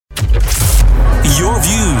Your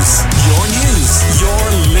views, your news,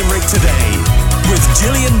 your Limerick Today. With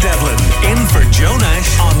Gillian Devlin in for Joe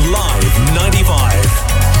Nash on Live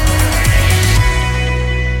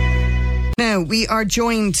 95. Now, we are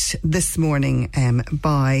joined this morning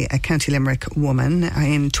by a County Limerick woman.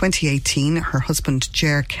 In 2018, her husband,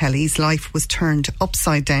 Ger Kelly's life was turned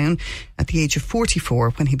upside down at the age of 44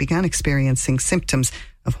 when he began experiencing symptoms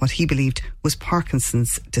of what he believed was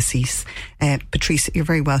Parkinson's disease. Patrice, you're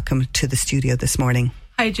very welcome to the studio this morning.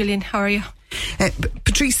 Hi, Gillian. How are you?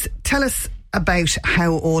 Patrice, tell us about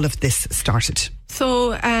how all of this started.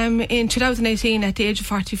 So, in 2018, at the age of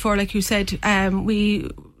 44, like you said, we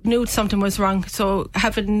knew something was wrong. So,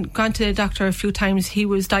 having gone to the doctor a few times, he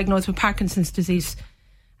was diagnosed with Parkinson's disease.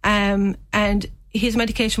 And his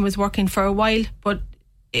medication was working for a while, but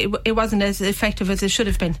it wasn't as effective as it should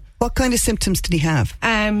have been. What kind of symptoms did he have?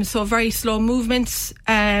 So very slow movements.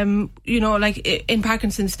 Like in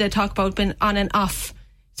Parkinson's, they talk about being on and off.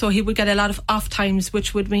 So he would get a lot of off times,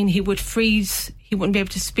 which would mean he would freeze. He wouldn't be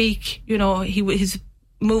able to speak. His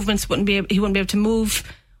movements he wouldn't be able to move.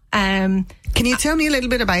 Can you tell me a little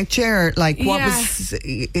bit about Ger? Like, what was,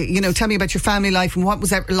 tell me about your family life and what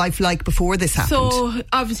was life like before this happened? So,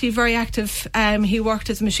 obviously very active. He worked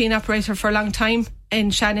as a machine operator for a long time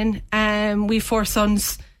in Shannon. We 4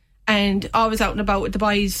 sons and always out and about with the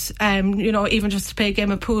boys, even just to play a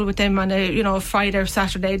game of pool with them on a, Friday or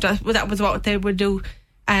Saturday. That was what they would do.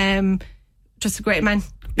 Just a great man.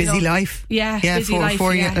 Busy life. Yeah, busy life.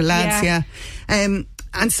 Four lads, yeah. And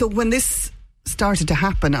so when this started to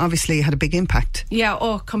happen, obviously it had a big impact. Yeah,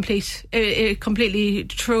 it completely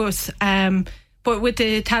threw us. But with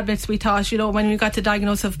the tablets, we thought, when we got the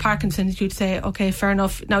diagnosis of Parkinson's, you'd say, okay, fair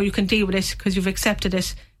enough, now you can deal with it because you've accepted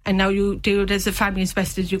it, and now you do it as a family as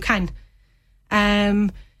best as you can.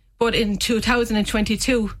 But in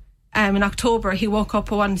 2022, in October, he woke up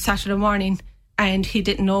one Saturday morning and he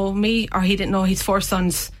didn't know me or he didn't know his 4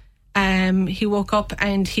 sons. He woke up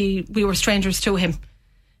and we were strangers to him.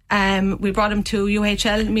 We brought him to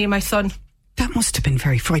UHL, me and my son. That must have been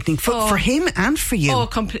very frightening for him and for you.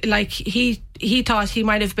 He thought he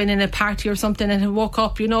might have been in a party or something and he woke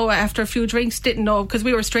up, after a few drinks, didn't know, because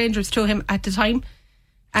we were strangers to him at the time.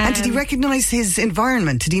 And did he recognise his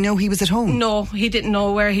environment? Did he know he was at home? No, he didn't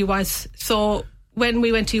know where he was. So when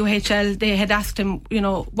we went to UHL, they had asked him,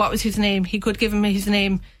 what was his name. He could give him his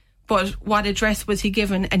name, but what address was he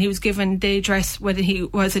given? And he was given the address when he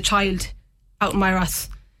was a child out in Myros.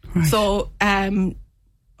 Right. So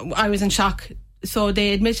I was in shock. So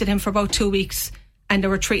they admitted him for about 2 weeks and they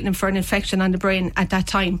were treating him for an infection on the brain at that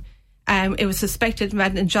time. It was suspected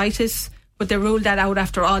meningitis, but they ruled that out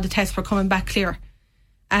after all the tests were coming back clear.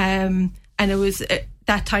 And it was at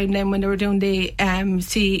that time then when they were doing the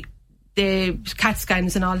CAT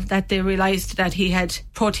scans and all that, they realised that he had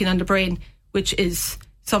protein on the brain, which is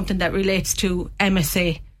something that relates to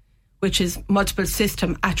MSA, which is multiple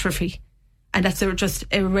system atrophy. And that's just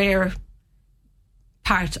a rare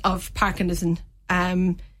part of Parkinson.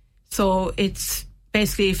 So it's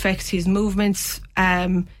basically affects his movements.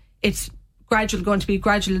 It's going to be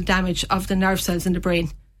gradual damage of the nerve cells in the brain.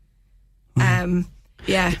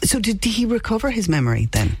 Yeah. So did he recover his memory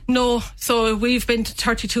then? No. So we've been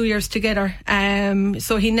 32 years together.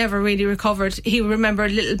 So he never really recovered. He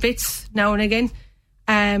remembered little bits now and again.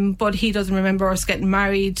 But he doesn't remember us getting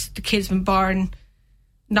married, the kids been born.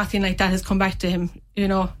 Nothing like that has come back to him,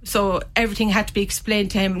 So everything had to be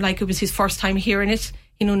explained to him like it was his first time hearing it.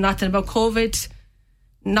 He knew nothing about COVID,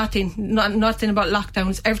 nothing about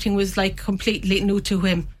lockdowns. Everything was like completely new to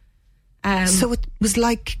him. So it was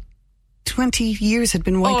like 20 years had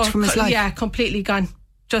been wiped from his life? Yeah, completely gone.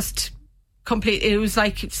 Just complete. It was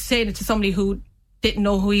like saying it to somebody who didn't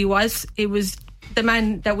know who he was. It was the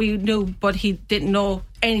man that we knew, but he didn't know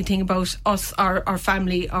anything about us, our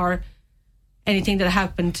family, or anything that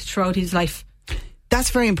happened throughout his life.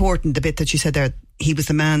 That's very important, the bit that you said there. He was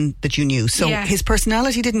the man that you knew. So his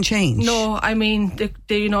personality didn't change? No, I mean,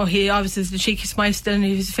 he obviously has the cheeky smile still in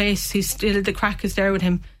his face. He's still, the crack is there with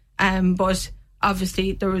him. But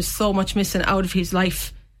obviously there was so much missing out of his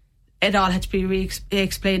life. It all had to be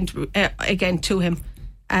re-explained again to him,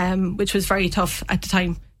 which was very tough at the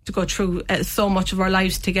time to go through so much of our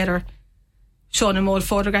lives together. Showing him old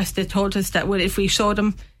photographs, they told us that if we showed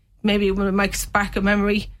him, maybe it might spark a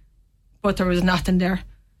memory, but there was nothing there.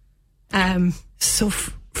 So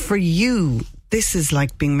for you, this is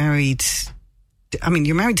like being married. I mean,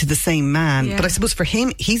 you're married to the same man, but I suppose for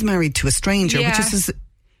him, he's married to a stranger, which is a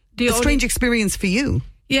strange experience for you.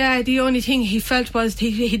 Yeah, the only thing he felt was,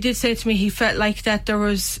 he did say to me, he felt like that there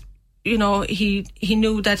was, he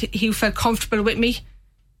knew that he felt comfortable with me,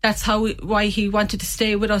 that's why he wanted to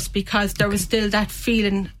stay with us, because there was still that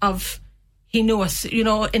feeling of he knew us, you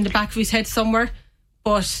know, in the back of his head somewhere,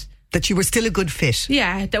 but that you were still a good fit.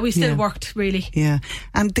 Yeah, that we still worked, really. Yeah.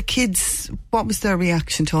 And the kids, what was their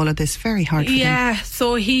reaction to all of this? Very hard for them. Yeah,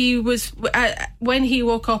 so he was, when he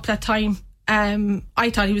woke up that time, I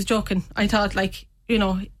thought he was joking. I thought, like, you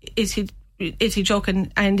know, is he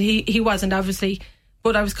joking? And he wasn't, obviously.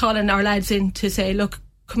 But I was calling our lads in to say, look,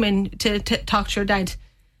 come in to talk to your dad.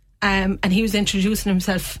 And he was introducing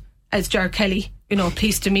himself as Ger Kelly, you know,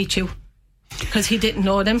 pleased to meet you, because he didn't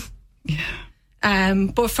know them. Yeah.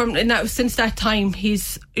 But since that time,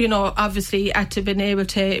 he's, you know, obviously had to been able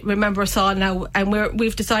to remember us all now, and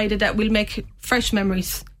we've decided that we'll make fresh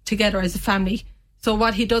memories together as a family. So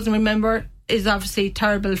what he doesn't remember is obviously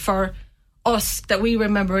terrible for us that we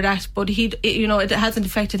remember that, but it hasn't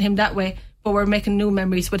affected him that way. But we're making new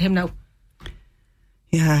memories with him now.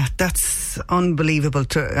 Yeah, that's unbelievable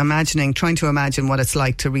trying to imagine what it's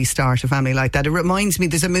like to restart a family like that. It reminds me,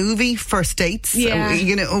 there's a movie, First Dates,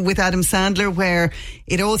 you know, with Adam Sandler, where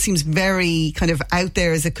it all seems very kind of out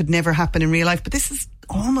there, as it could never happen in real life. But this is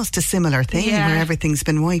almost a similar thing, where everything's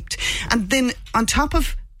been wiped. And then on top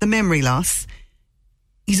of the memory loss,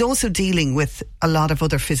 he's also dealing with a lot of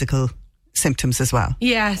other physical symptoms as well.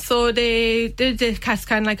 Yeah, so they did the CAT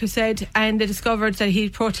scan, like I said, and they discovered that he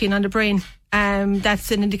had protein on the brain.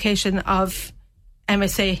 That's an indication of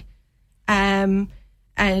MSA, and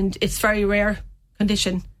it's very rare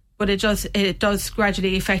condition, but it does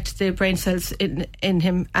gradually affect the brain cells in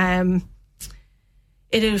him.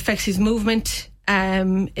 It affects his movement.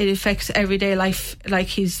 It affects everyday life, like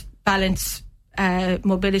his balance,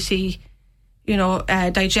 mobility, you know,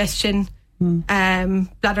 digestion,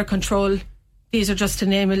 bladder control. These are just to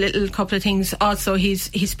name a little couple of things. Also,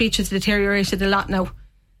 his speech has deteriorated a lot now.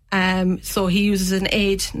 So he uses an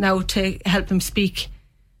aid now to help him speak.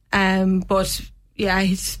 But yeah,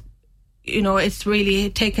 it's really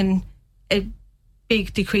taken a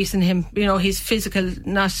big decrease in him. You know, he's physical,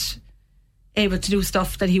 not able to do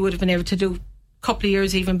stuff that he would have been able to do a couple of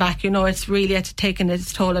years even back. You know, it's really taken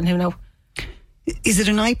its toll on him now. Is it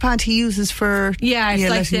an iPad he uses for? Yeah, it's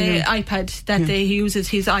like the iPad that he uses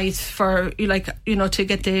his eyes for, like, you know, to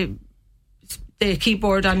get the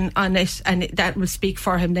keyboard on it, and that will speak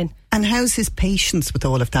for him then. And how's his patience with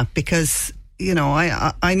all of that? Because, you know,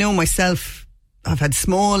 I know myself, I've had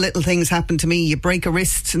small little things happen to me. You break a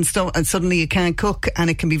wrist and stuff, and suddenly you can't cook, and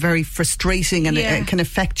it can be very frustrating, and it can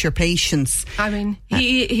affect your patience. I mean,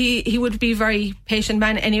 he would be a very patient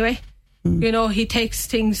man anyway. You know, he takes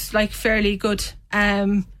things like fairly good.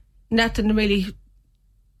 Nothing really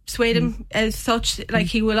swayed him as such. Like,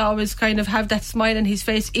 he will always kind of have that smile on his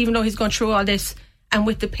face, even though he's gone through all this, and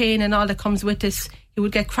with the pain and all that comes with this, he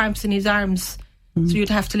would get cramps in his arms. So you'd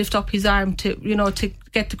have to lift up his arm to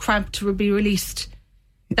get the cramp to be released.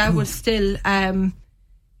 That was still,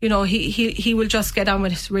 he will just get on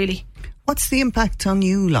with it, really. What's the impact on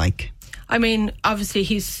you like? I mean, obviously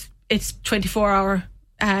it's 24-hour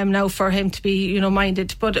now for him to be,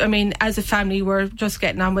 minded. But I mean, as a family, we're just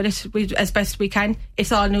getting on with it as best we can.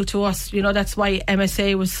 It's all new to us. That's why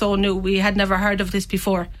MSA was so new. We had never heard of this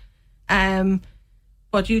before.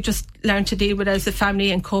 But you just learn to deal with it as a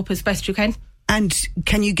family and cope as best you can. And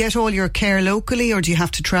can you get all your care locally, or do you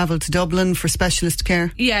have to travel to Dublin for specialist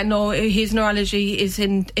care? Yeah, no, his neurology is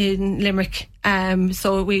in Limerick.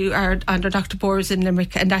 So we are under Dr. Boers in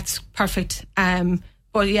Limerick, and that's perfect.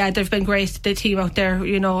 But yeah, they've been great, the team out there,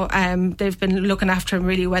 they've been looking after him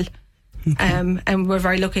really well. Okay. And we're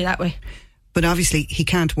very lucky that way. But obviously he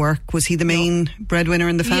can't work. Was he the main breadwinner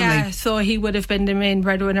in the family? Yeah, so he would have been the main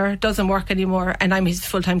breadwinner. Doesn't work anymore, and I'm his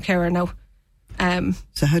full-time carer now.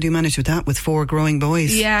 So how do you manage with that, with 4 growing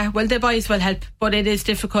boys? Yeah, well, the boys will help, but it is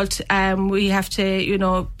difficult. We have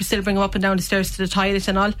to, still bring them up and down the stairs to the toilet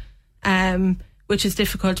and all, which is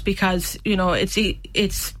difficult because,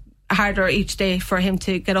 it's harder each day for him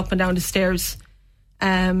to get up and down the stairs.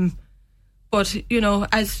 But,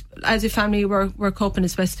 as a family, we're coping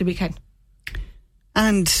as best as we can.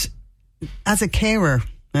 And as a carer,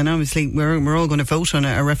 and obviously we're all going to vote on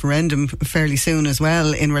a referendum fairly soon as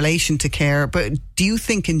well in relation to care, but do you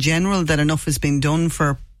think in general that enough has been done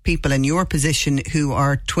for people in your position who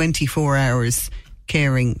are 24 hours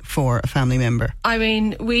caring for a family member? I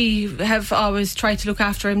mean, we have always tried to look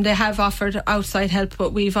after him. They have offered outside help,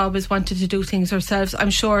 but we've always wanted to do things ourselves.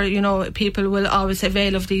 I'm sure, people will always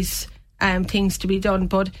avail of these things to be done,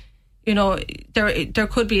 but there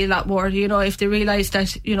could be a lot more, if they realise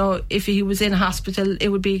that, if he was in hospital, it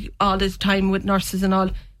would be all the time with nurses and all.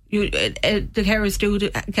 The carers do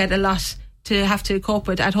get a lot to have to cope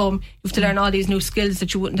with at home. You have to learn all these new skills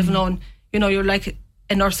that you wouldn't have known. You're like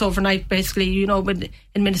a nurse overnight, basically, you know, with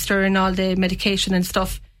administering all the medication and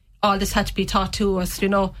stuff. All this had to be taught to us, you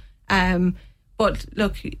know. But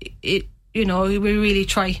look, you know, we really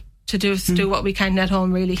try to do what we can at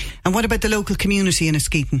home, really. And what about the local community in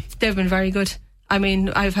Askeaton? They've been very good. I mean,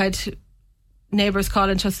 I've had neighbours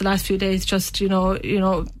calling to us the last few days, just, you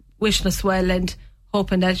know, wishing us well and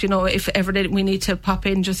hoping that, you know, if ever we need to pop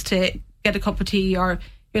in just to get a cup of tea or,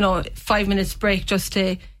 you know, 5 minutes break just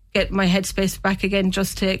to get my headspace back again,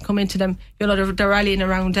 just to come into them. You know, they're rallying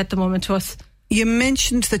around at the moment to us. You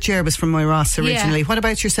mentioned that Ger was from Moyross originally. Yeah. What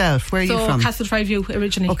about yourself? Where are you from? Castlefryview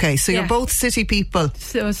originally. Okay, so you're both city people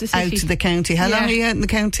out to the county. How long are you out in the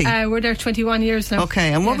county? We're there 21 years now.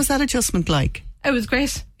 Okay, and what was that adjustment like? It was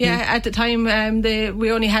great. Yeah, at the time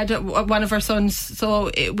we only had one of our sons, so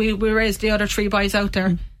we raised the other 3 boys out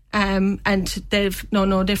there, and they've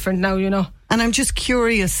no different now, you know. And I'm just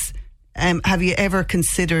curious, have you ever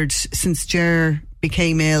considered, since Ger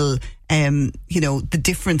became ill, you know, the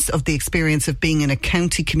difference of the experience of being in a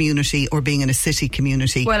county community or being in a city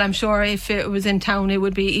community? Well, I'm sure if it was in town, it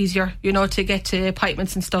would be easier, you know, to get to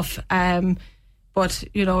appointments and stuff. But,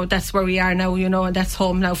 you know, that's where we are now, you know, and that's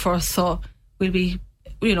home now for us. So we'll be,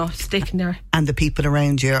 you know, sticking there. And the people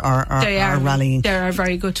around you are rallying. They are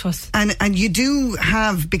very good to us. And you do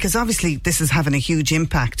have, because obviously this is having a huge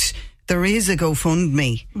impact, there is a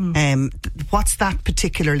GoFundMe. What's that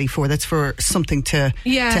particularly for? That's for something to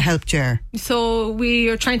help Ger. So we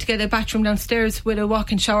are trying to get a bathroom downstairs with a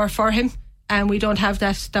walk-in shower for him, and we don't have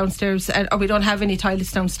that downstairs, or we don't have any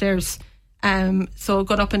toilets downstairs. So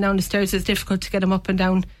going up and down the stairs is difficult to get him up and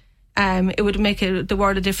down. It would make the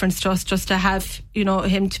world of difference to us just to have, you know,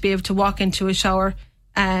 him to be able to walk into a shower,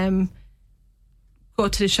 go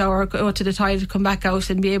to the shower, go to the toilet, come back out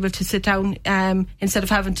and be able to sit down, instead of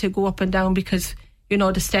having to go up and down because, you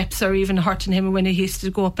know, the steps are even hurting him when he used to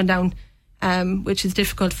go up and down, which is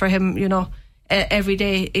difficult for him, you know. Every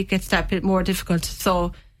day it gets that bit more difficult.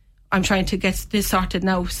 So I'm trying to get this sorted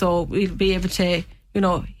now so we'll be able to, you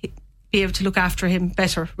know, be able to look after him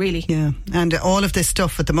better, really. Yeah, and all of this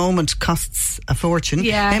stuff at the moment costs a fortune.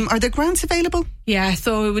 Yeah. Are there grants available? Yeah,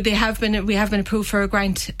 so we have been approved for a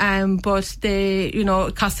grant, but the, you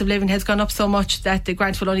know, cost of living has gone up so much that the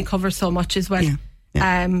grant will only cover so much as well.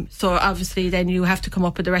 Yeah. So obviously then you have to come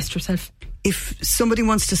up with the rest yourself. If somebody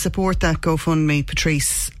wants to support that GoFundMe,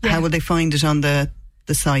 Patrice, how will they find it on the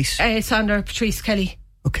site? It's under Patrice Kelly.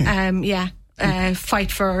 Okay.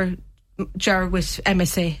 Fight for Ger with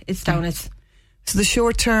MSA, it's down as. So the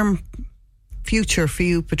short term future for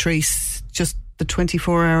you, Patrice, just the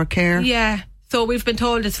 24-hour care? Yeah, so we've been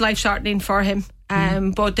told it's life shortening for him,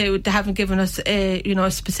 but they haven't given us a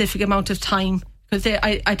specific amount of time, because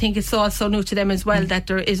I think it's also new to them as well that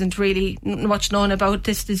there isn't really much known about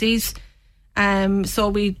this disease. So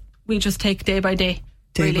we just take day by day.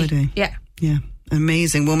 Day by day. Yeah.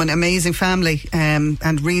 Amazing woman, amazing family,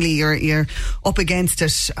 and really you're up against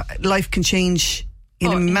it. Life can change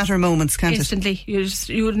in a matter of moments, can't instantly. It?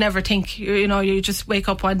 Instantly. You would never think, you just wake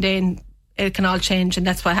up one day and it can all change, and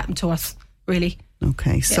that's what happened to us, really.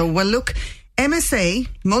 Okay, so well look, MSA,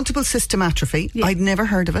 multiple system atrophy, I'd never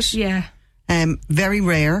heard of it. Yeah. Very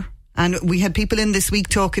rare. And we had people in this week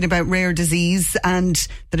talking about rare disease and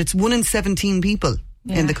that it's 1 in 17 people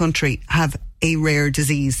in the country have a rare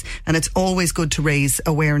disease, and it's always good to raise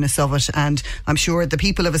awareness of it, and I'm sure the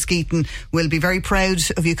people of Askeaton will be very proud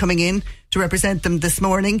of you coming in to represent them this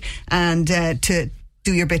morning and to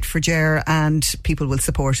do your bit for Ger, and people will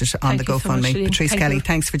support it on the GoFundMe. So much, Patrice Kelly,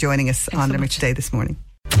 thanks for joining us on Limerick Today this morning.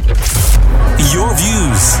 Your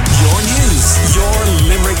views, your news, your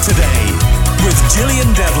Limerick Today with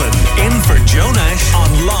Gillian Devlin in for Joe Nash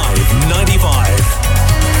on Live 95.